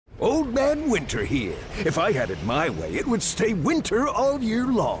Old Man Winter here. If I had it my way, it would stay winter all year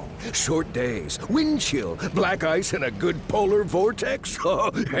long. Short days, wind chill, black ice, and a good polar vortex.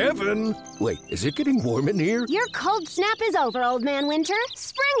 Oh, heaven! Wait, is it getting warm in here? Your cold snap is over, Old Man Winter.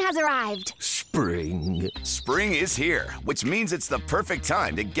 Spring has arrived. Spring. Spring is here, which means it's the perfect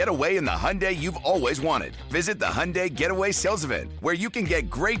time to get away in the Hyundai you've always wanted. Visit the Hyundai Getaway Sales Event, where you can get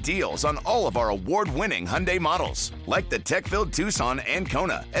great deals on all of our award-winning Hyundai models, like the tech-filled Tucson and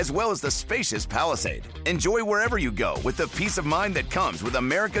Kona, as well as the spacious Palisade. Enjoy wherever you go with the peace of mind that comes with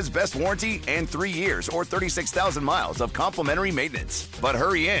America's best warranty and 3 years or 36,000 miles of complimentary maintenance. But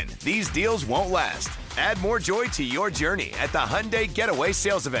hurry in, these deals won't last. Add more joy to your journey at the Hyundai Getaway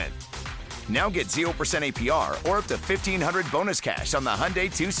Sales Event. Now get 0% APR or up to $1,500 bonus cash on the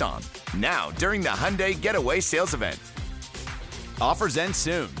Hyundai Tucson. Now, during the Hyundai Getaway Sales Event. Offers end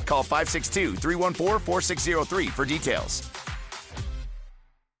soon. Call 562-314-4603 for details.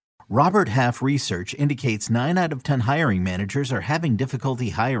 Robert Half research indicates 9 out of 10 hiring managers are having difficulty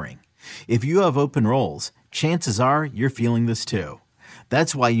hiring. If you have open roles, chances are you're feeling this too.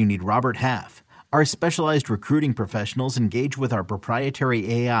 That's why you need Robert Half. Our specialized recruiting professionals engage with our proprietary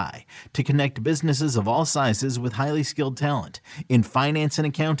AI to connect businesses of all sizes with highly skilled talent in finance and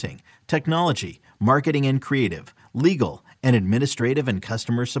accounting, technology, marketing and creative, legal, and administrative and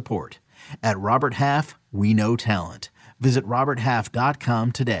customer support. At Robert Half, we know talent. Visit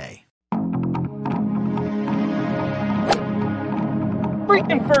roberthalf.com today.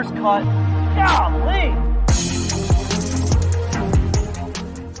 Freaking first cut. Golly.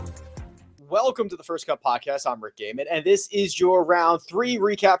 Welcome to the First Cut Podcast. I'm Rick Gaiman, and this is your round 3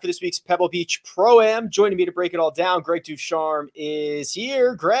 recap for this week's Pebble Beach Pro-Am. Joining me to break it all down, Greg Ducharme is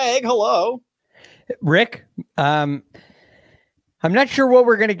here. Greg, hello. Rick, I'm not sure what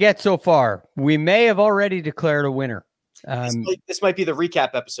we're going to get so far. We may have already declared a winner. This might be the recap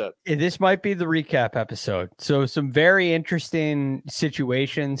episode. This might be the recap episode. So some very interesting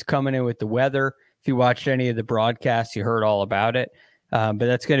situations coming in with the weather. If you watched any of the broadcasts, you heard all about it. But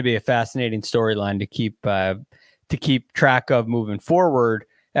that's going to be a fascinating storyline to keep track of moving forward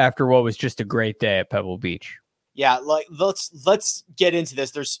after what was just a great day at Pebble Beach. Yeah, let's get into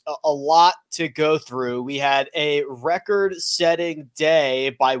this. There's a lot to go through. We had a record-setting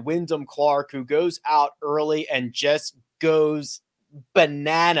day by Wyndham Clark, who goes out early and just goes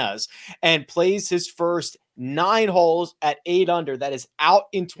bananas and plays his first 9 holes at 8 under. That is out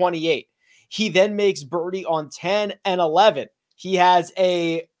in 28. He then makes birdie on 10 and 11. He has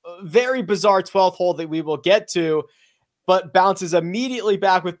a very bizarre 12th hole that we will get to, but bounces immediately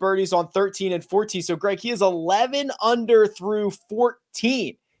back with birdies on 13 and 14. So, Greg, he is 11 under through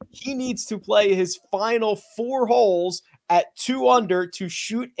 14. He needs to play his final 4 holes at 2 under to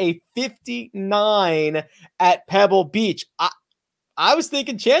shoot a 59 at Pebble Beach. I was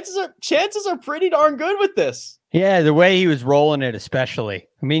thinking chances are pretty darn good with this. Yeah, the way he was rolling it, especially.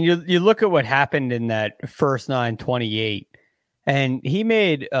 I mean, you look at what happened in that first 928, and he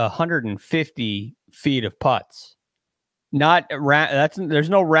made 150 feet of putts. Not around. There's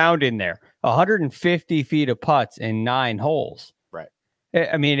no round in there. 150 feet of putts in 9 holes. Right.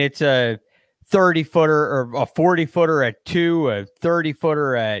 I mean, it's a 30-footer or a 40-footer at 2, a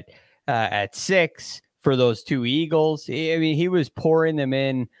 30-footer at 6 for those 2 eagles. I mean, he was pouring them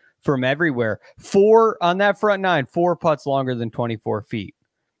in from everywhere. 4 on that front 9, 4 putts longer than 24 feet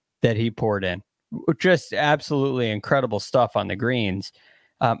that he poured in. Just absolutely incredible stuff on the greens,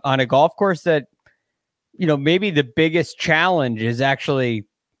 on a golf course that, you know, maybe the biggest challenge is actually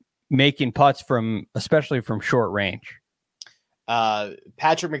making putts especially from short range.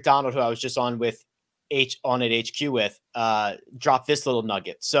 Patrick McDonald, who I was just on at HQ with, dropped this little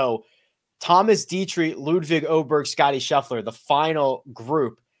nugget. So Thomas Dietrich, Ludwig Oberg, Scotty Scheffler, the final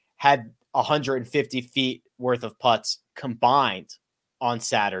group had 150 feet worth of putts combined on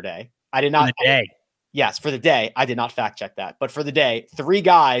Saturday. I did not. For the day. Yes, for the day. I did not fact check that, but for the day, 3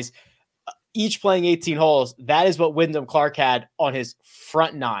 guys, each playing 18 holes. That is what Wyndham Clark had on his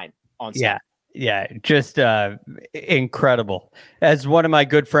front 9 on Saturday. Yeah, just incredible. As one of my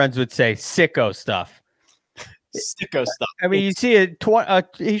good friends would say, sicko stuff. Sicko stuff. I mean, you see it.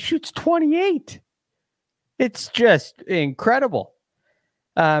 He shoots 28. It's just incredible.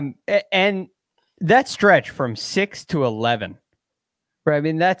 And that stretch from 6 to 11, right? I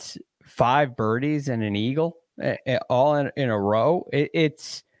mean, that's 5 birdies and an eagle all in a row.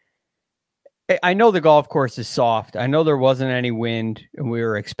 I know the golf course is soft. I know there wasn't any wind and we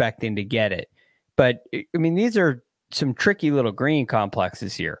were expecting to get it. But, I mean, these are some tricky little green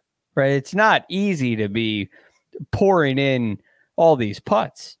complexes here, right? It's not easy to be pouring in all these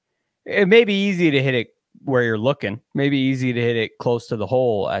putts. It may be easy to hit it where you're looking. Maybe easy to hit it close to the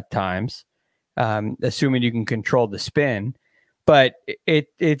hole at times, assuming you can control the spin. But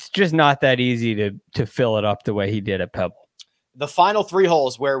it's just not that easy to fill it up the way he did at Pebble. The final 3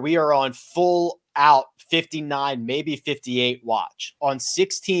 holes where we are on full out 59, maybe 58 watch. On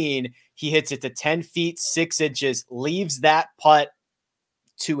 16, he hits it to 10 feet, 6 inches, leaves that putt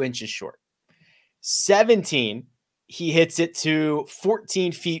 2 inches short. 17, he hits it to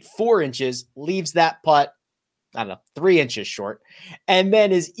 14 feet, 4 inches, leaves that putt, I don't know, 3 inches short. And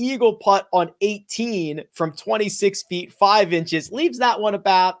then his eagle putt on 18 from 26 feet, 5 inches, leaves that one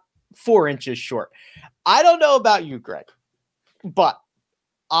about 4 inches short. I don't know about you, Greg, but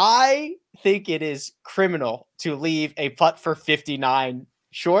I think it is criminal to leave a putt for 59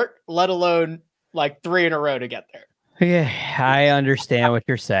 short, let alone like 3 in a row to get there. Yeah, I understand what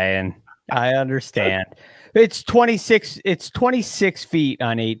you're saying. I understand. It's 26 feet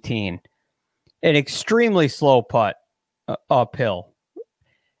on 18. An extremely slow putt uphill.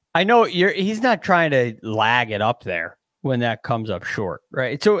 I know he's not trying to lag it up there when that comes up short,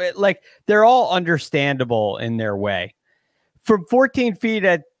 right? So they're all understandable in their way. From 14 feet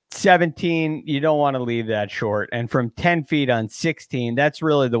at 17, you don't want to leave that short. And from 10 feet on 16, that's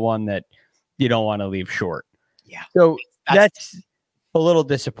really the one that you don't want to leave short. Yeah. So that's a little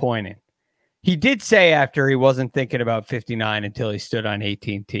disappointing. He did say after he wasn't thinking about 59 until he stood on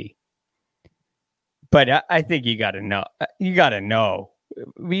 18T. But I think you got to know. You got to know.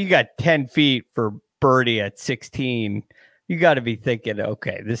 You got 10 feet for birdie at 16. You got to be thinking,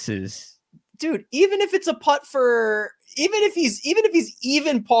 okay, this is... Dude, even if it's a putt for... Even if he's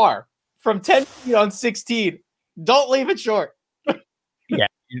even par from 10 feet on 16, don't leave it short. Yeah,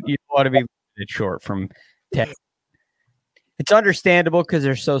 you want to be leaving it short from 10. It's understandable because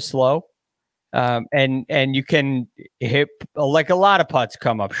they're so slow. And you can hit, like a lot of putts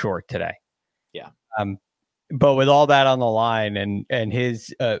come up short today. Yeah. But with all that on the line and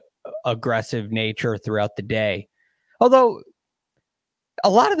his aggressive nature throughout the day, although a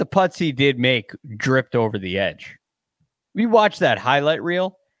lot of the putts he did make dripped over the edge. We watched that highlight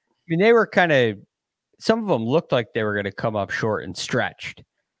reel. I mean, they were some of them looked like they were going to come up short and stretched.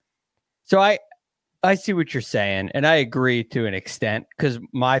 So I see what you're saying, and I agree to an extent, because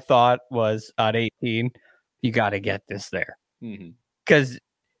my thought was at 18, you got to get this there. Because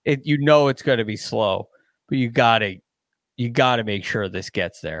it's going to be slow, but you got to make sure this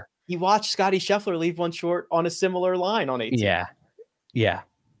gets there. He watched Scotty Scheffler leave one short on a similar line on 18. Yeah.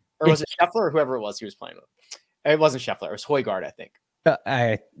 Or was it Scheffler or whoever it was he was playing with? It wasn't Scheffler. It was Højgaard, I think.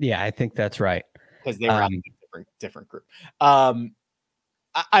 I think that's right. Because they were a different group. I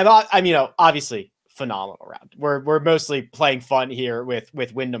mean, obviously phenomenal round. We're mostly playing fun here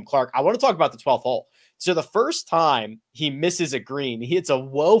with Wyndham Clark. I want to talk about the 12th hole. So the first time he misses a green, he hits a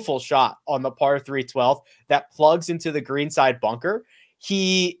woeful shot on the par 3 12th that plugs into the greenside bunker.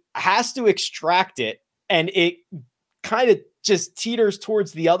 He has to extract it, and it kind of just teeters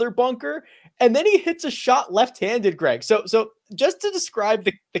towards the other bunker. And then he hits a shot left-handed, Greg. So just to describe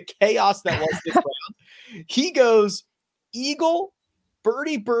the chaos that was this round, he goes eagle,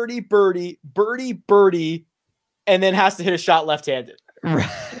 birdie, birdie, birdie, birdie, birdie, and then has to hit a shot left-handed.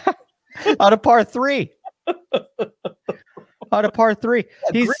 Out of par 3. Out of par 3.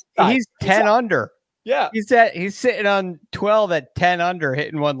 He's 10 under. Yeah. He's sitting on 12 at 10 under,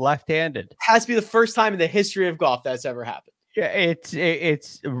 hitting one left-handed. Has to be the first time in the history of golf that's ever happened. Yeah,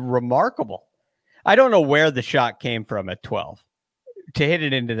 it's remarkable. I don't know where the shot came from at 12 to hit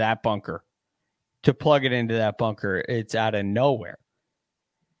it into that bunker, to plug it into that bunker. It's out of nowhere.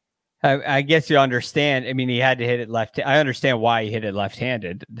 I guess you understand. I mean, he had to hit it left. I understand why he hit it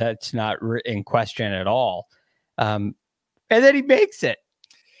left-handed. That's not in question at all. And then he makes it.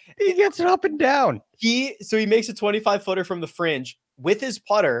 He gets it up and down. He makes a 25-footer from the fringe with his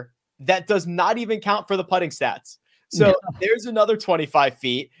putter that does not even count for the putting stats. So there's another 25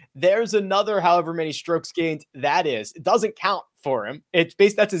 feet. There's another however many strokes gained that is. It doesn't count for him.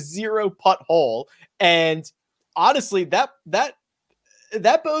 That's a 0 putt hole. And honestly, that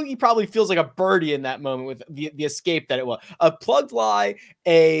bogey probably feels like a birdie in that moment with the escape that it was. A plugged lie,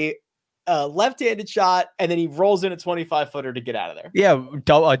 a left-handed shot, and then he rolls in a 25-footer to get out of there. Yeah,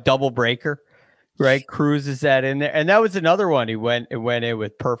 a double breaker, right? Cruises that in there. And that was another one. It went in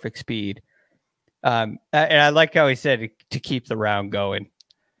with perfect speed. And I like how he said to keep the round going.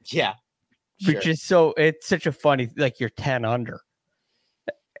 Yeah. Sure. Which is it's such a funny, like you're 10 under.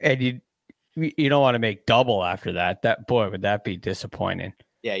 And you don't want to make double after that. Would that be disappointing?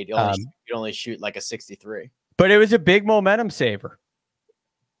 Yeah, you'd only shoot like a 63. But it was a big momentum saver.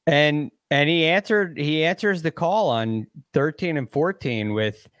 And he answers the call on 13 and 14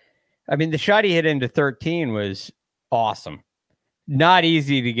 with I mean, the shot he hit into 13 was awesome. Not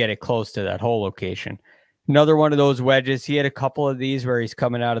easy to get it close to that hole location. Another one of those wedges. He had a couple of these where he's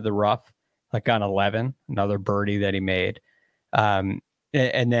coming out of the rough, like on 11, another birdie that he made. And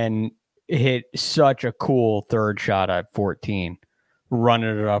then hit such a cool third shot at 14,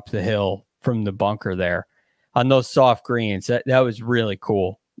 running it up the hill from the bunker there on those soft greens. That was really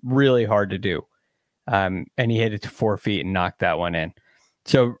cool, really hard to do. And he hit it to 4 feet and knocked that one in.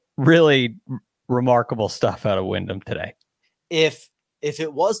 So really remarkable stuff out of Wyndham today. If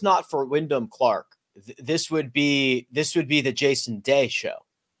it was not for Wyndham Clark, this would be the Jason Day show,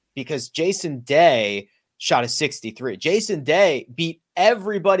 because Jason Day shot a 63. Jason Day beat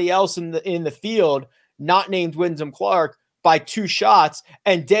everybody else in the field, not named Wyndham Clark, by 2 shots,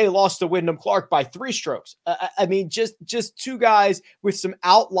 and Day lost to Wyndham Clark by 3 strokes. I mean, just 2 guys with some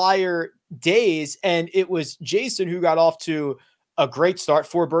outlier days, and it was Jason who got off to a great start,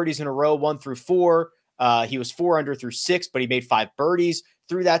 4 birdies in a row, 1 through 4. He was 4 under through 6, but he made 5 birdies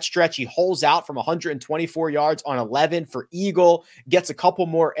through that stretch. He holes out from 124 yards on 11 for eagle, gets a couple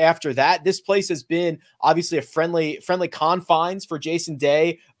more after that. This place has been obviously a friendly confines for Jason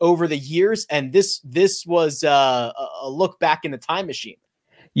Day over the years, and this was a look back in the time machine.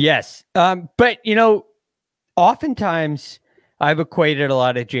 Yes, but oftentimes I've equated a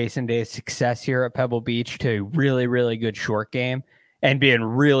lot of Jason Day's success here at Pebble Beach to really, really good short game and being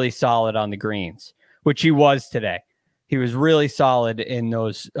really solid on the greens, which he was today. He was really solid in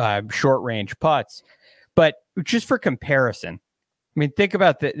those short range putts. But just for comparison, I mean, think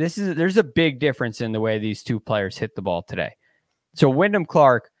about there's a big difference in the way these two players hit the ball today. So Wyndham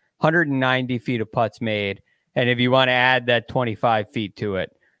Clark, 190 feet of putts made. And if you want to add that 25 feet to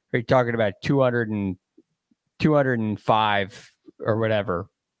it, you're talking about 205 or whatever.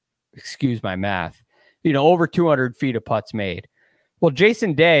 Excuse my math. Over 200 feet of putts made. Well,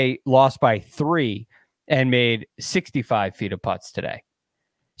 Jason Day lost by 3 and made 65 feet of putts today.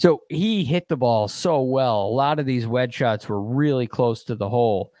 So he hit the ball so well. A lot of these wedge shots were really close to the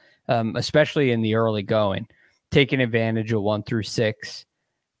hole, especially in the early going, taking advantage of 1 through 6.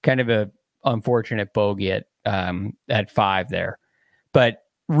 Kind of a unfortunate bogey at 5 there. But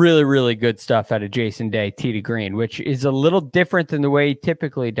really, really good stuff out of Jason Day, tee to green, which is a little different than the way he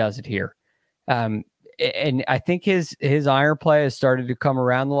typically does it here. And I think his iron play has started to come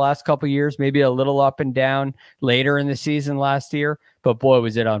around the last couple of years, maybe a little up and down later in the season last year, but boy,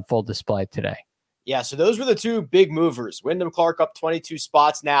 was it on full display today. Yeah, so those were the 2 big movers. Wyndham Clark up 22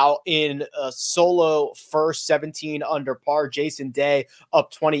 spots now in a solo first, 17 under par. Jason Day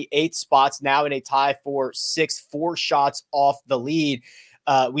up 28 spots now in a tie for 6th, 4 shots off the lead.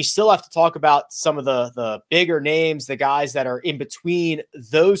 We still have to talk about some of the bigger names, the guys that are in between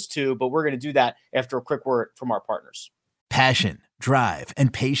those 2, but we're going to do that after a quick word from our partners. Passion, drive,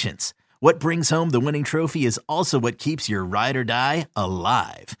 and patience. What brings home the winning trophy is also what keeps your ride or die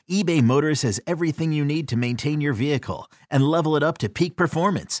alive. eBay Motors has everything you need to maintain your vehicle and level it up to peak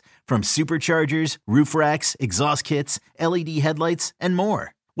performance, from superchargers, roof racks, exhaust kits, LED headlights, and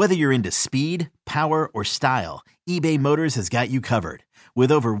more. Whether you're into speed, power, or style, eBay Motors has got you covered. With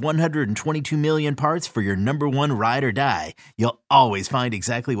over 122 million parts for your number one ride or die, you'll always find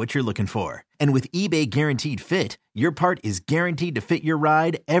exactly what you're looking for. And with eBay Guaranteed Fit, your part is guaranteed to fit your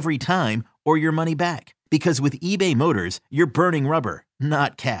ride every time or your money back. Because with eBay Motors, you're burning rubber,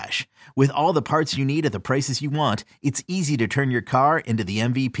 not cash. With all the parts you need at the prices you want, it's easy to turn your car into the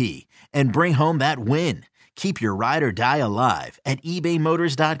MVP and bring home that win. Keep your ride or die alive at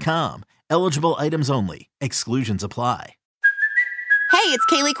ebaymotors.com. Eligible items only. Exclusions apply. Hey, it's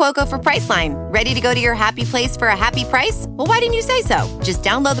Kaylee Cuoco for Priceline. Ready to go to your happy place for a happy price? Well, why didn't you say so? Just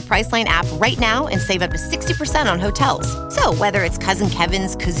download the Priceline app right now and save up to 60% on hotels. So whether it's Cousin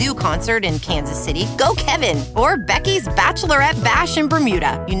Kevin's Kazoo Concert in Kansas City, go Kevin, or Becky's Bachelorette Bash in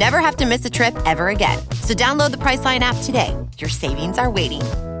Bermuda, you never have to miss a trip ever again. So download the Priceline app today. Your savings are waiting.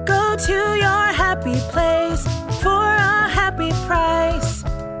 Go to your happy place for a happy price.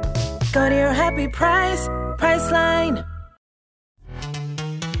 Go to your happy price, Priceline.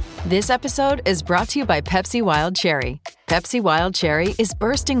 This episode is brought to you by Pepsi Wild Cherry. Pepsi Wild Cherry is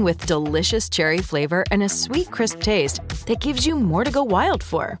bursting with delicious cherry flavor and a sweet, crisp taste that gives you more to go wild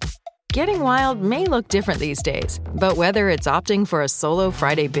for. Getting wild may look different these days, but whether it's opting for a solo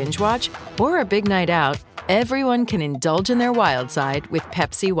Friday binge watch or a big night out, everyone can indulge in their wild side with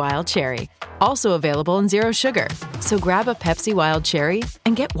Pepsi Wild Cherry. Also available in Zero Sugar. So grab a Pepsi Wild Cherry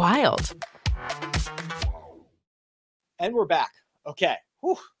and get wild. And we're back. Okay.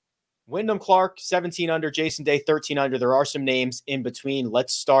 Whew. Wyndham Clark, 17 under, Jason Day, 13 under. There are some names in between.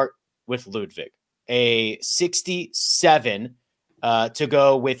 Let's start with Ludwig. A 67 to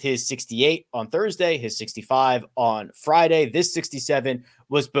go with his 68 on Thursday, his 65 on Friday. This 67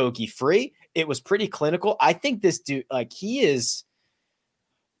 was bogey free. It was pretty clinical. I think this dude, like, he's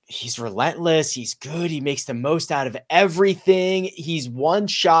relentless. He's good. He makes the most out of everything. He's one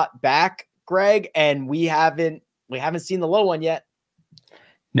shot back, Greg, and we haven't seen the low one yet.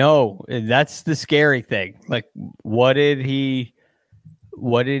 No, that's the scary thing. Like, what did he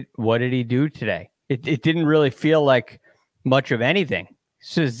do today? It didn't really feel like much of anything.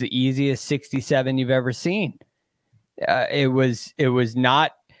 This is the easiest 67 you've ever seen. It was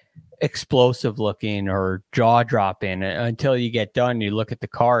not explosive looking or jaw dropping until you get done. You look at the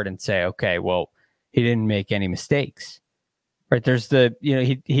card and say, okay, well, he didn't make any mistakes, right? There's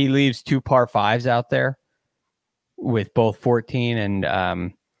he leaves 2 par 5s out there with both 14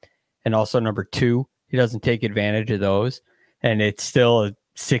 and also number 2. He doesn't take advantage of those, and it's still a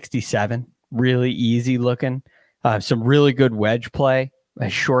 67, really easy looking. Some really good wedge play. A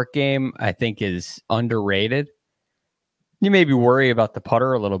short game, I think, is underrated. You maybe worry about the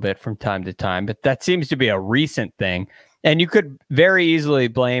putter a little bit from time to time, but that seems to be a recent thing. And you could very easily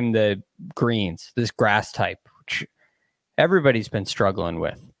blame the greens, this grass type, which everybody's been struggling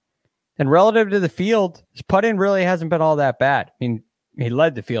with. And relative to the field, his putting really hasn't been all that bad. I mean, he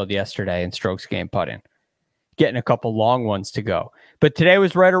led the field yesterday in strokes gained putting, getting a couple long ones to go. But today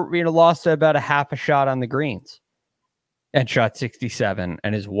was lost about a half a shot on the greens and shot 67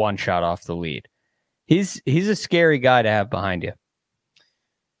 and is 1 shot off the lead. He's a scary guy to have behind you.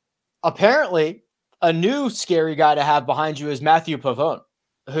 Apparently, a new scary guy to have behind you is Matthew Pavone,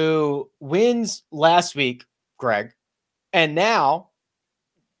 who wins last week, Greg, and now,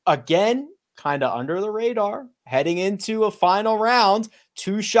 again, kind of under the radar, heading into a final round,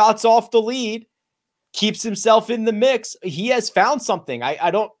 2 shots off the lead, keeps himself in the mix. He has found something.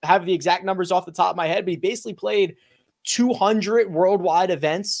 I don't have the exact numbers off the top of my head, but he basically played 200 worldwide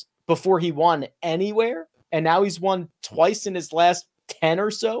events before he won anywhere, and now he's won twice in his last 10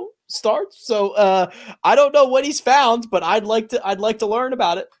 or so starts. So I don't know what he's found, but I'd like to learn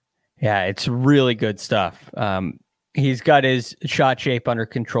about it. Yeah, it's really good stuff. He's got his shot shape under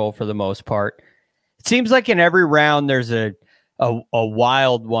control for the most part. It seems like in every round there's a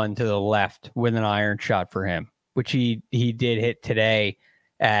wild one to the left with an iron shot for him, which he did hit today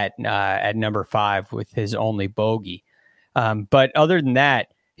at number 5 with his only bogey. But other than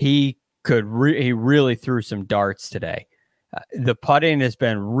that, he really threw some darts today. The putting has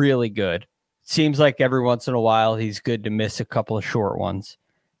been really good. Seems like every once in a while he's good to miss a couple of short ones.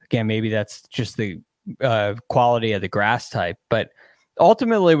 Again, maybe that's just the quality of the grass type. But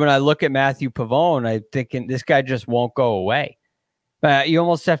ultimately, when I look at Matthew Pavone, I'm thinking this guy just won't go away. You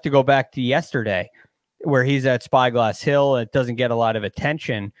almost have to go back to yesterday where he's at Spyglass Hill. It doesn't get a lot of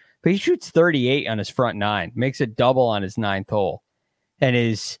attention, but he shoots 38 on his front 9, makes a double on his 9th hole, and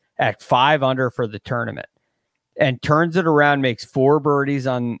is at 5 under for the tournament, and turns it around, makes 4 birdies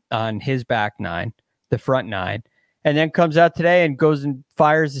on his back 9, the front 9, and then comes out today and goes and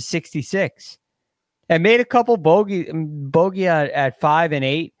fires a 66 and made a couple bogey at 5 and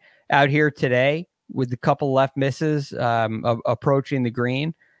 8 out here today with a couple left misses approaching the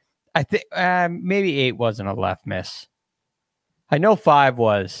green. I think maybe 8 wasn't a left miss. I know 5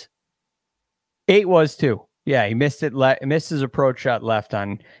 was. 8 was too. Yeah, he missed it. Missed his approach shot left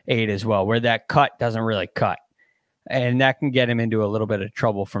on 8 as well, where that cut doesn't really cut. And that can get him into a little bit of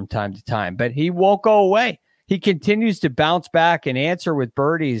trouble from time to time. But he won't go away. He continues to bounce back and answer with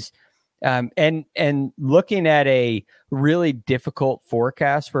birdies. And looking at a really difficult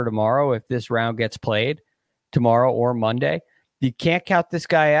forecast for tomorrow, if this round gets played tomorrow or Monday, you can't count this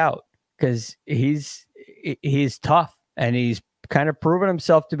guy out because he's tough and he's kind of proven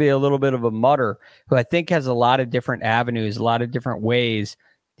himself to be a little bit of a mutter who I think has a lot of different avenues, a lot of different ways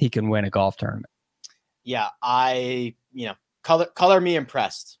he can win a golf tournament. Yeah, color me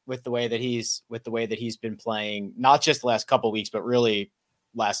impressed with the way that he's been playing, not just the last couple of weeks, but really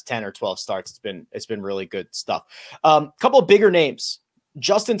last 10 or 12 starts. It's been really good stuff. Couple of bigger names.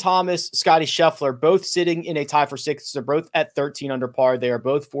 Justin Thomas, Scotty Scheffler, both sitting in a tie for 6th. They're both at 13 under par. They are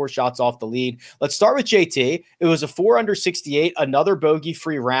both 4 shots off the lead. Let's start with JT. It was a 4 under 68, another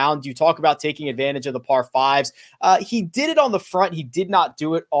bogey-free round. You talk about taking advantage of the par 5s. He did it on the front. He did not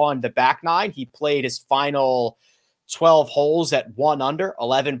do it on the back 9. He played his final 12 holes at 1 under,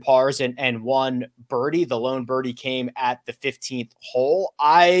 11 pars and 1 birdie. The lone birdie came at the 15th hole.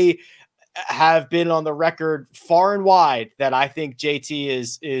 I have been on the record far and wide that I think JT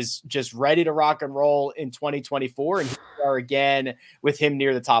is just ready to rock and roll in 2024, and here we are again with him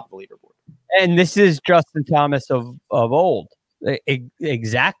near the top of the leaderboard. And this is Justin Thomas of old.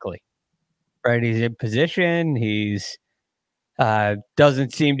 Exactly. Right. He's in position. He's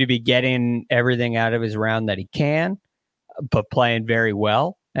Doesn't seem to be getting everything out of his round that he can, but playing very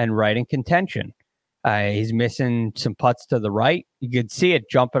well and right in contention. He's missing some putts to the right. You could see it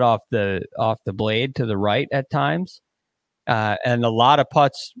jumping off the blade to the right at times, and a lot of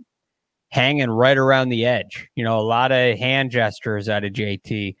putts hanging right around the edge. A lot of hand gestures out of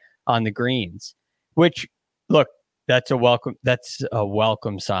JT on the greens, which, look, that's a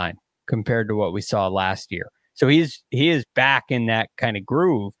welcome sign compared to what we saw last year. So he is back in that kind of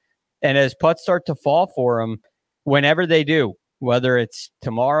groove, and as putts start to fall for him, whenever they do, whether it's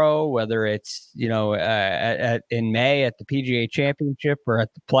tomorrow, whether it's in May at the PGA Championship or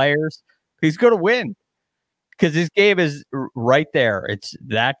at the Players, he's going to win because his game is right there. It's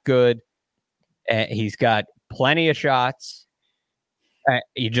that good. He's got plenty of shots.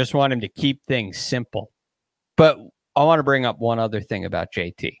 You just want him to keep things simple. But I want to bring up one other thing about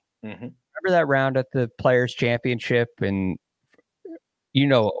JT. Mm-hmm. Remember that round at the Players Championship, and you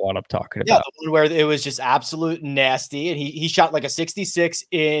know what I'm talking about. Yeah, the one where it was just absolute nasty, and he shot like a 66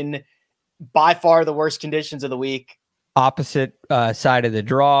 in by far the worst conditions of the week. Opposite side of the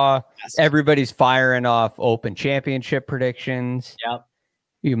draw. Yes. Everybody's firing off Open Championship predictions. Yep.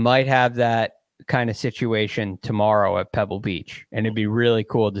 You might have that kind of situation tomorrow at Pebble Beach, and it'd be really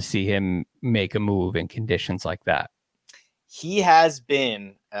cool to see him make a move in conditions like that. He has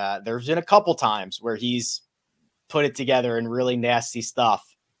been, there's been a couple times where he's put it together in really nasty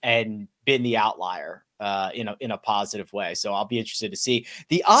stuff and been the outlier in a positive way. So I'll be interested to see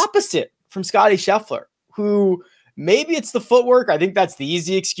the opposite from Scottie Scheffler, who maybe it's the footwork. I think that's the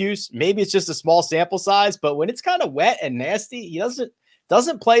easy excuse. Maybe it's just a small sample size, but when it's kind of wet and nasty, he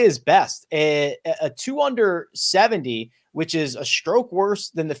doesn't play his best. A 2 under 70, which is a stroke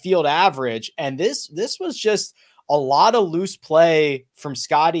worse than the field average. And this was just a lot of loose play from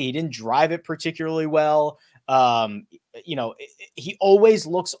Scottie. He didn't drive it particularly well. He always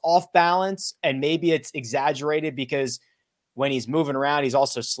looks off balance, and maybe it's exaggerated because when he's moving around, he's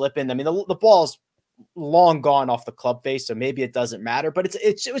also slipping. I mean, the ball's long gone off the club face, so maybe it doesn't matter, but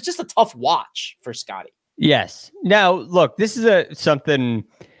it was just a tough watch for Scottie. Yes. Now, look, this is something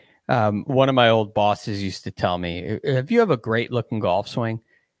one of my old bosses used to tell me. If you have a great looking golf swing,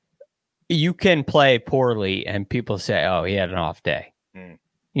 you can play poorly and people say, oh, he had an off day. Mm.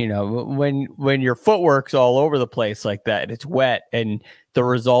 When your footwork's all over the place like that and it's wet and the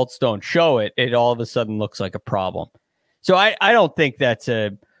results don't show it, it all of a sudden looks like a problem. So I don't think that's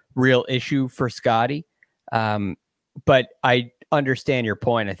a real issue for Scottie. But I understand your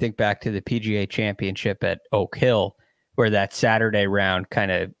point. I think back to the PGA Championship at Oak Hill where that Saturday round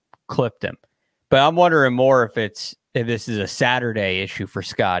kind of clipped him. But I'm wondering more if this is a Saturday issue for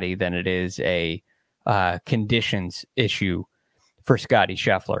Scottie than it is a conditions issue for Scottie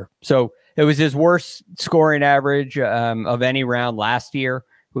Scheffler. So it was his worst scoring average of any round last year.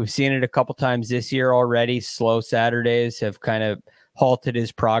 We've seen it a couple times this year already. Slow Saturdays have kind of halted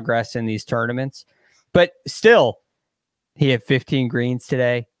his progress in these tournaments. But still, he had 15 greens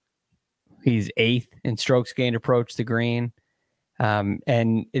today. He's 8th in strokes gained approach the green.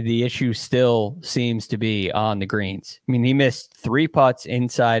 And the issue still seems to be on the greens. I mean, he missed 3 putts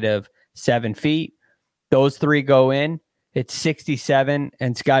inside of 7 feet. Those 3 go in. It's 67,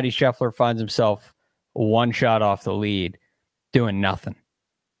 and Scottie Scheffler finds himself 1 shot off the lead, doing nothing.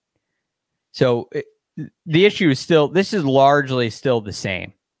 So the issue is this is largely still the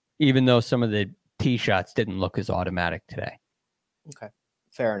same, even though some of the tee shots didn't look as automatic today. Okay,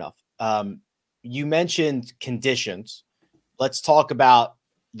 fair enough. You mentioned conditions. Let's talk about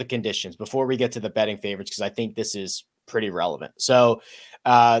the conditions before we get to the betting favorites, because I think this is pretty relevant. So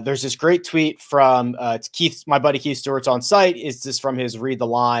there's this great tweet from Keith, my buddy Keith Stewart's on site. Is this from his Read the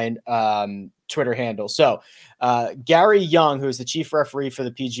Line Twitter handle? So Gary Young, who is the chief referee for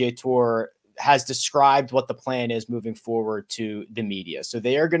the PGA Tour, has described what the plan is moving forward to the media. So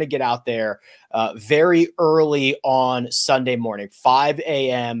they are going to get out there very early on Sunday morning, 5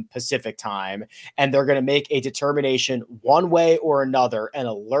 a.m. Pacific time, and they're going to make a determination one way or another and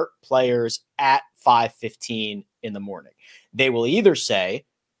alert players at 5:15 in the morning. They will either say,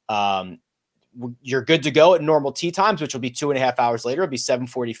 you're good to go at normal tee times, which will be 2.5 hours later. It'll be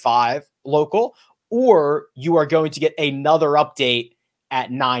 7:45 local, or you are going to get another update at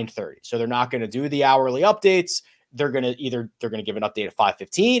 9:30. So they're not going to do the hourly updates. They're going to give an update at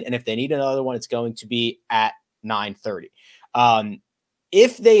 5:15. And if they need another one, it's going to be at 9:30.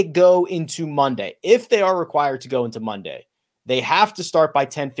 If they go into Monday, if they are required to go into Monday, they have to start by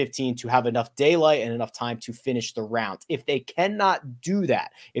 10:15 to have enough daylight and enough time to finish the round. If they cannot do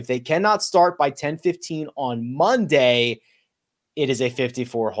that, if they cannot start by 10:15 on Monday, it is a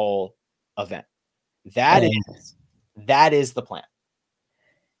 54-hole event. That is the plan.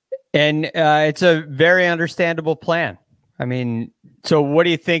 And it's a very understandable plan. I mean, so what do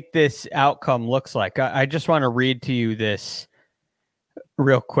you think this outcome looks like? I just want to read to you this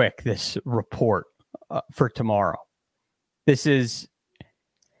real quick, this report for tomorrow. This is,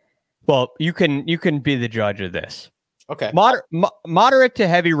 well, you can be the judge of this. Okay. Moderate to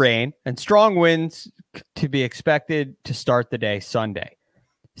heavy rain and strong winds to be expected to start the day Sunday.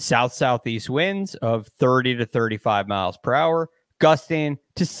 South-southeast winds of 30 to 35 miles per hour, gusting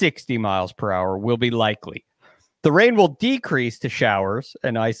to 60 miles per hour will be likely. The rain will decrease to showers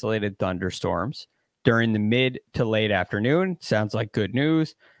and isolated thunderstorms during the mid to late afternoon. Sounds like good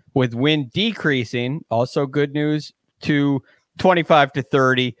news. With wind decreasing, also good news, to 25 to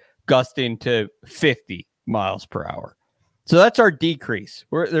 30, gusting to 50 miles per hour. So that's our decrease.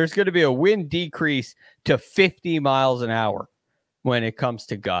 There's going to be a wind decrease to 50 miles an hour when it comes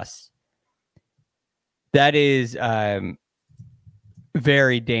to gusts. That is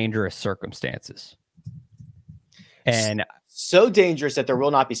very dangerous circumstances. And so dangerous that there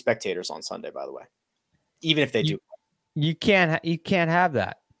will not be spectators on Sunday, by the way, even if they do. You can't have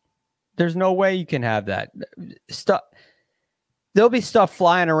that. There's no way you can have that stuff. There'll be stuff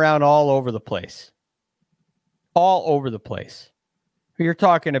flying around all over the place. All over the place. You're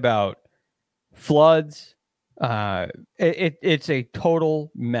talking about floods. It's a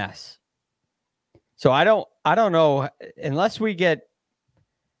total mess. So I don't know, unless we get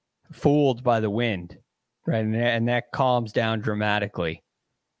fooled by the wind, right? And that calms down dramatically.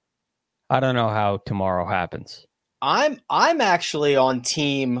 I don't know how tomorrow happens. I'm actually on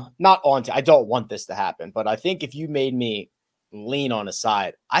team, I don't want this to happen, but I think if you made me lean on a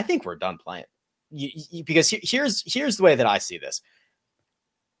side, I think we're done playing. Because here's the way that I see this.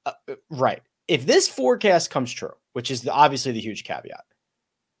 Right. If this forecast comes true, which is obviously the huge caveat,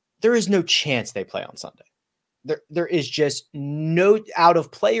 there is no chance they play on Sunday. There is just no, out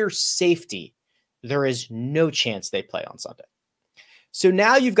of player safety, there is no chance they play on Sunday. So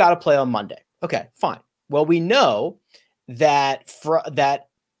now you've got to play on Monday. Okay, fine. Well, we know that that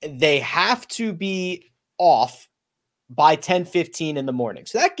they have to be off by 10:15 in the morning.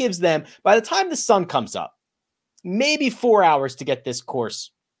 So that gives them, by the time the sun comes up, maybe 4 hours to get this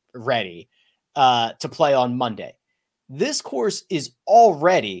course ready to play on Monday. This course is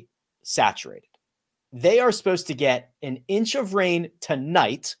already saturated. They are supposed to get an inch of rain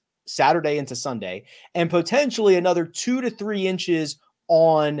tonight, Saturday into Sunday, and potentially another 2 to 3 inches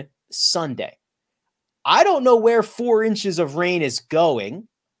on Sunday. I don't know where 4 inches of rain is going.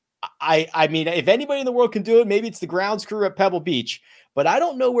 I mean, if anybody in the world can do it, maybe it's the grounds crew at Pebble Beach, but I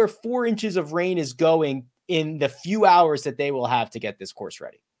don't know where 4 inches of rain is going in the few hours that they will have to get this course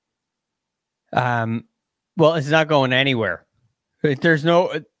ready. Well, it's not going anywhere. There's no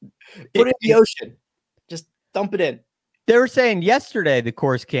put it in the ocean. Just dump it in. They were saying yesterday the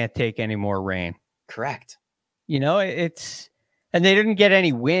course can't take any more rain. Correct. You know, and they didn't get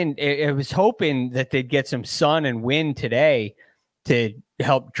any wind. It was hoping that they'd get some sun and wind today to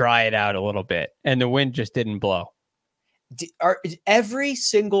help dry it out a little bit. And the wind just didn't blow. Every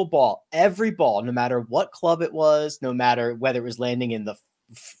single ball, no matter what club it was, no matter whether it was landing in the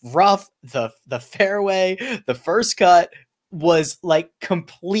rough, the fairway, the first cut, was like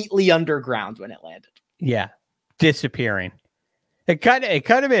completely underground when it landed. Yeah. Disappearing. It kind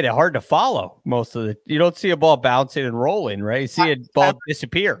of made it hard to follow most of you don't see a ball bouncing and rolling, right? You see a ball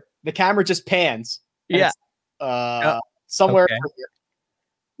disappear. The camera just pans. Yeah. Somewhere okay.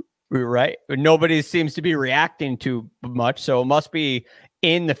 Here. Right. Nobody seems to be reacting too much. So it must be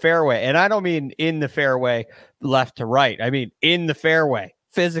in the fairway. And I don't mean in the fairway left to right. I mean in the fairway,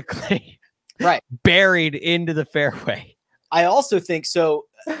 physically. Right. Buried into the fairway. I also think so.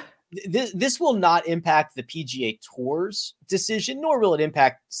 This will not impact the PGA Tour's decision, nor will it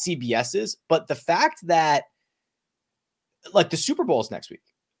impact CBS's. But the fact that, like, the Super Bowl is next week,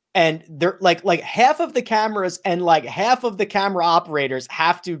 and they're like half of the cameras and like half of the camera operators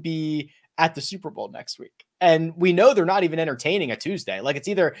have to be at the Super Bowl next week, and we know they're not even entertaining a Tuesday. Like it's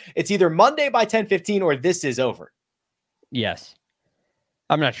either Monday by 10:15 or this is over. Yes,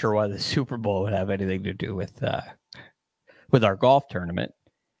 I'm not sure why the Super Bowl would have anything to do with our golf tournament.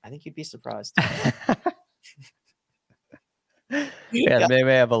 I think you'd be surprised. Yeah, they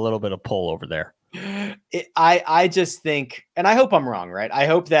may have a little bit of pull over there. I just think, and I hope I'm wrong, right? I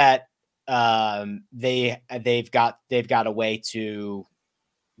hope that they've got a way to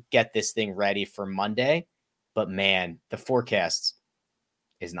get this thing ready for Monday. But man, the forecast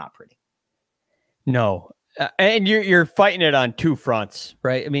is not pretty. No, and you're fighting it on two fronts,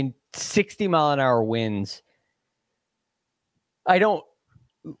 right? I mean, 60 mile an hour winds. I don't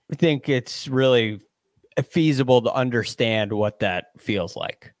think it's really feasible to understand what that feels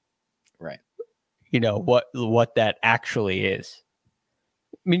like. Right. What that actually is.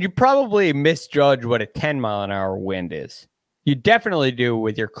 I mean, you probably misjudge what a 10-mile-an-hour wind is. You definitely do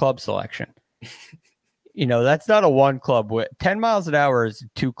with your club selection. That's not a one club wind. 10 miles an hour is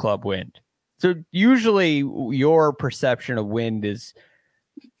a 2-club wind. So usually your perception of wind is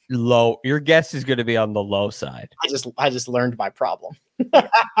low. Your guess is going to be on the low side. I just learned my problem.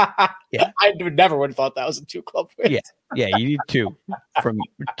 Yeah. I would have thought that was a 2-club wind. Yeah. You need 2 from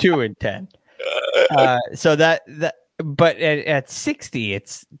 2 and 10. So but at 60,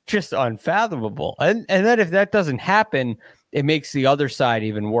 it's just unfathomable. And then if that doesn't happen, it makes the other side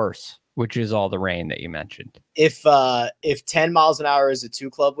even worse, which is all the rain that you mentioned. If 10 miles an hour is a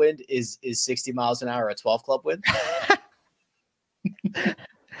 2-club wind, is 60 miles an hour a 12-club wind?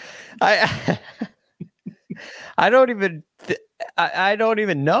 I don't even I don't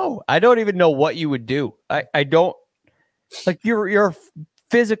even know. I don't even know what you would do. I don't, like, your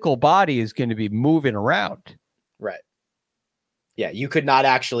physical body is going to be moving around. Right. Yeah, you could not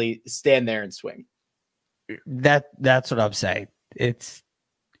actually stand there and swing. That's what I'm saying. It's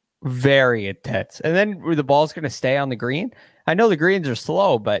very intense. And then the ball's going to stay on the green. I know the greens are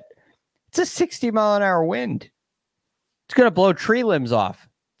slow, but it's a 60-mile-an-hour wind. It's going to blow tree limbs off.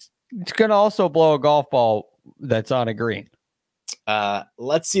 It's going to also blow a golf ball that's on a green.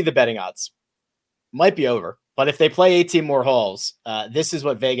 Let's see the betting odds. Might be over, but if they play 18 more holes, this is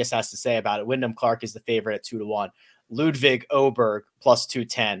what Vegas has to say about it. Wyndham Clark is the favorite at 2-1. Ludwig Oberg plus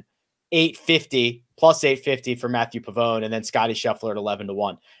 210, 850 plus 850 for Matthew Pavone, and then Scotty Scheffler at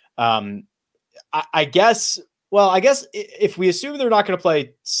 11-1. I guess if we assume they're not going to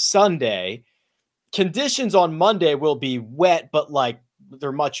play Sunday, conditions on Monday will be wet, but like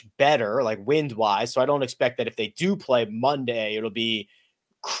they're much better, like wind wise. So I don't expect that if they do play Monday, it'll be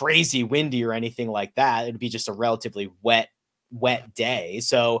crazy windy or anything like that. It'd be just a relatively wet day.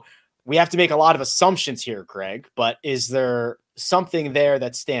 So we have to make a lot of assumptions here, Greg, but is there something there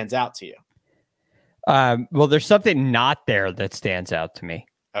that stands out to you? Well, there's something not there that stands out to me.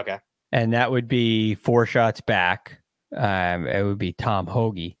 Okay. And that would be 4 shots back. It would be Tom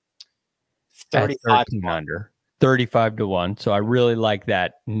Hoagie. 35 under. 35-1. So I really like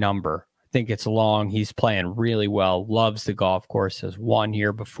that number. I think it's long. He's playing really well. Loves the golf course. Has won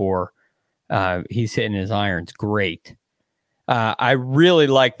here before. He's hitting his irons great. I really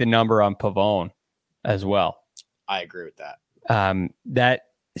like the number on Pavone as well. I agree with that. That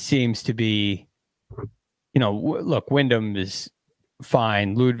seems to be, look, Wyndham is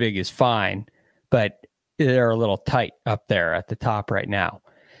fine. Ludwig is fine, but they're a little tight up there at the top right now.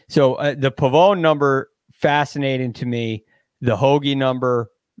 So the Pavone number, fascinating to me. The Hoagie number,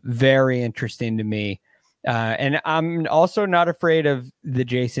 very interesting to me. And I'm also not afraid of the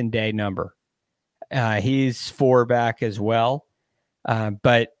Jason Day number. He's 4 back as well,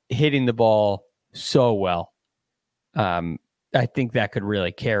 but hitting the ball so well. I think that could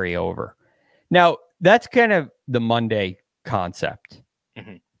really carry over. Now, that's kind of the Monday concept.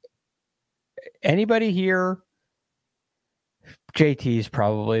 Mm-hmm. Anybody here? JT is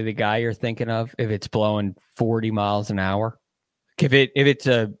probably the guy you're thinking of if it's blowing 40 miles an hour. If it's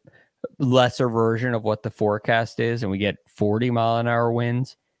a lesser version of what the forecast is and we get 40-mile-an-hour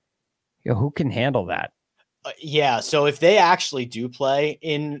winds, who can handle that? Yeah. So if they actually do play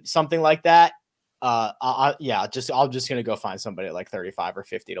in something like that, I'm just going to go find somebody at like 35 or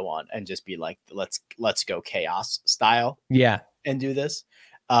 50-1 and just be like, let's go chaos style. Yeah. And do this.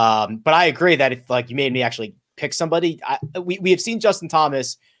 But I agree that if like you made me actually pick somebody, we have seen Justin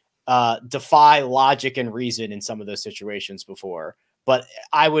Thomas defy logic and reason in some of those situations before. But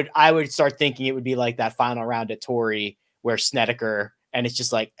I would start thinking it would be like that final round at Torrey where Snedeker, and it's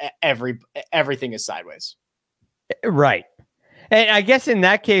just like everything is sideways. Right. And I guess in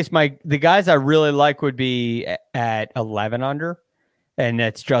that case, the guys I really like would be at 11 under, and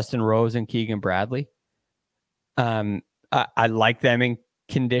that's Justin Rose and Keegan Bradley. I like them in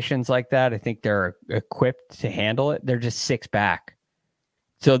conditions like that. I think they're equipped to handle it. They're just 6 back.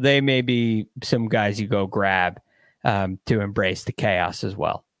 So they may be some guys you go grab to embrace the chaos as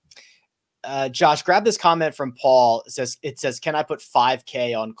well. Josh, grab this comment from Paul. It says, can I put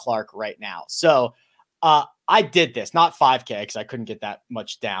 5K on Clark right now? So I did this, not 5K because I couldn't get that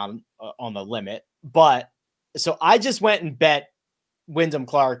much down on the limit. But so I just went and bet Wyndham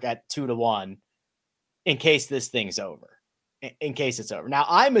Clark at 2-1 in case this thing's over, in case it's over. Now,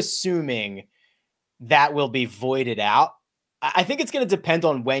 I'm assuming that will be voided out. I think it's going to depend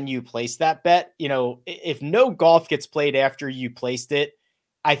on when you place that bet. If no golf gets played after you placed it,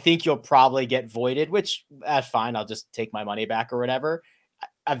 I think you'll probably get voided, which that's fine. I'll just take my money back or whatever.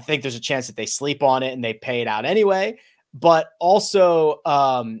 I think there's a chance that they sleep on it and they pay it out anyway. But also,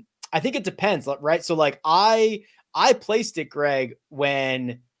 I think it depends, right? So like I placed it, Greg,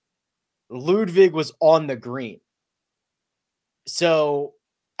 when Ludwig was on the green. So,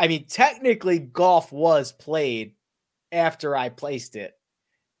 I mean, technically golf was played after I placed it,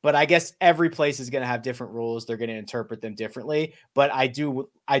 but I guess every place is going to have different rules. They're going to interpret them differently, but I do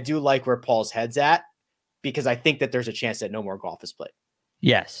like where Paul's head's at, because I think that there's a chance that no more golf is played.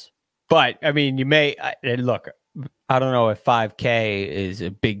 Yes. But I mean, you may look, I don't know if 5K is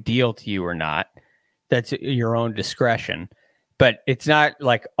a big deal to you or not. That's your own discretion, but it's not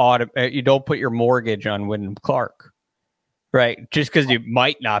like you don't put your mortgage on Wyndham Clark, right? Just because you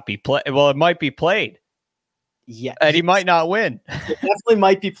might not be played. Well, it might be played. Yeah. And he might not win. It definitely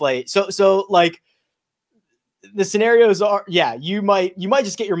might be played. So like the scenarios are, yeah, you might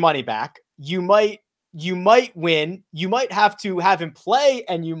just get your money back. You might win. You might have to have him play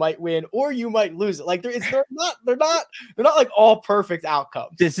and you might win, or you might lose it. Like they're not like all perfect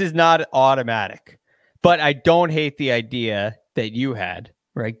outcomes. This is not automatic, but I don't hate the idea that you had,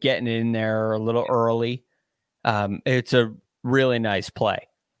 right? Getting in there a little early. It's a really nice play.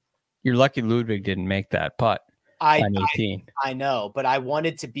 You're lucky Ludwig didn't make that putt. I know, but I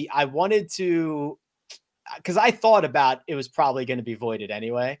wanted to, because I thought about it was probably going to be voided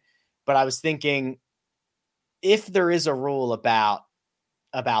anyway, but I was thinking, if there is a rule about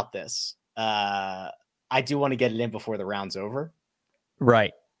this, I do want to get it in before the round's over.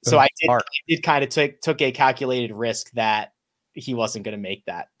 Right. So I did kind of took a calculated risk that he wasn't going to make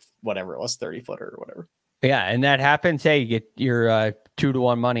that, whatever it was, 30-footer or whatever. Yeah. And that happens. Hey, you get your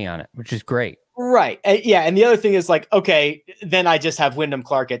 2-to-1 money on it, which is great. Right. Yeah. And the other thing is like, okay, then I just have Wyndham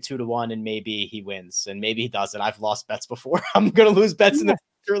Clark at 2-to-1 and maybe he wins and maybe he doesn't. I've lost bets before. I'm going to lose bets in the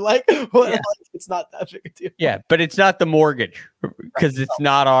future. Like, it's not that big a deal. Yeah. But it's not the mortgage because it's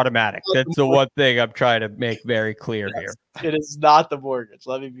not automatic. That's the one thing I'm trying to make very clear here. It is not the mortgage.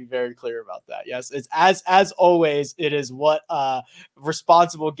 Let me be very clear about that. Yes. It's as always, it is what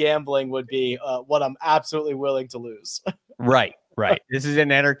responsible gambling would be, what I'm absolutely willing to lose. Right. Right. This is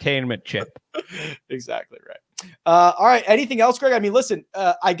an entertainment chip. Exactly right. All right. Anything else, Greg? I mean, listen,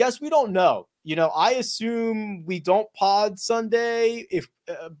 I guess we don't know. I assume we don't pod Sunday.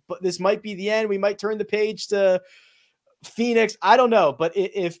 But this might be the end. We might turn the page to Phoenix. I don't know. But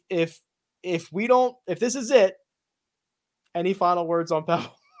if this is it, any final words on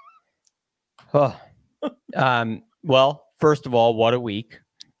PEBBLE? Well, first of all, what a week.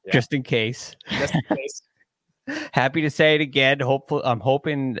 Yeah. Just in case. Happy to say it again. I'm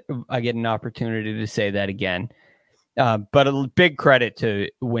hoping I get an opportunity to say that again. But a big credit to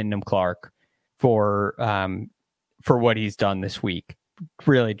Wyndham Clark for what he's done this week.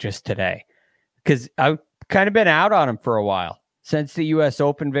 Really just today. Because I've kind of been out on him for a while. Since the U.S.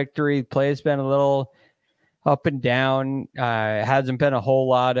 Open victory, play has been a little up and down. Hasn't been a whole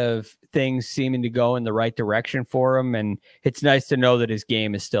lot of things seeming to go in the right direction for him. And it's nice to know that his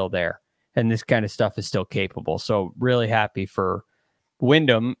game is still there. And this kind of stuff is still capable. So really happy for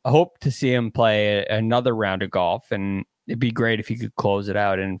Wyndham. I hope to see him play another round of golf. And it'd be great if he could close it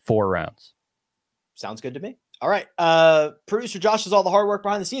out in 4 rounds. Sounds good to me. All right. Producer Josh does all the hard work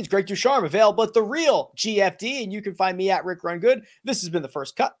behind the scenes. Greg Ducharme available at The Real GFD. And you can find me at Rick Run Good. This has been The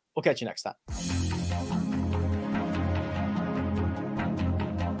First Cut. We'll catch you next time.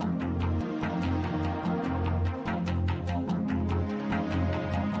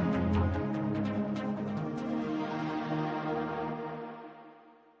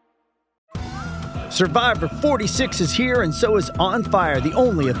 Survivor 46 is here, and so is On Fire, the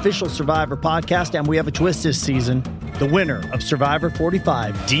only official Survivor podcast, and we have a twist this season. The winner of Survivor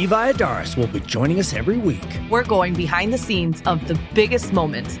 45, Dee Valladares, will be joining us every week. We're going behind the scenes of the biggest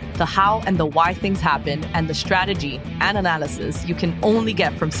moments, the how and the why things happen, and the strategy and analysis you can only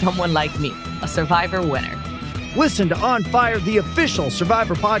get from someone like me, a Survivor winner. Listen to On Fire, the official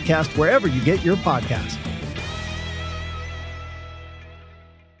Survivor podcast, wherever you get your podcasts.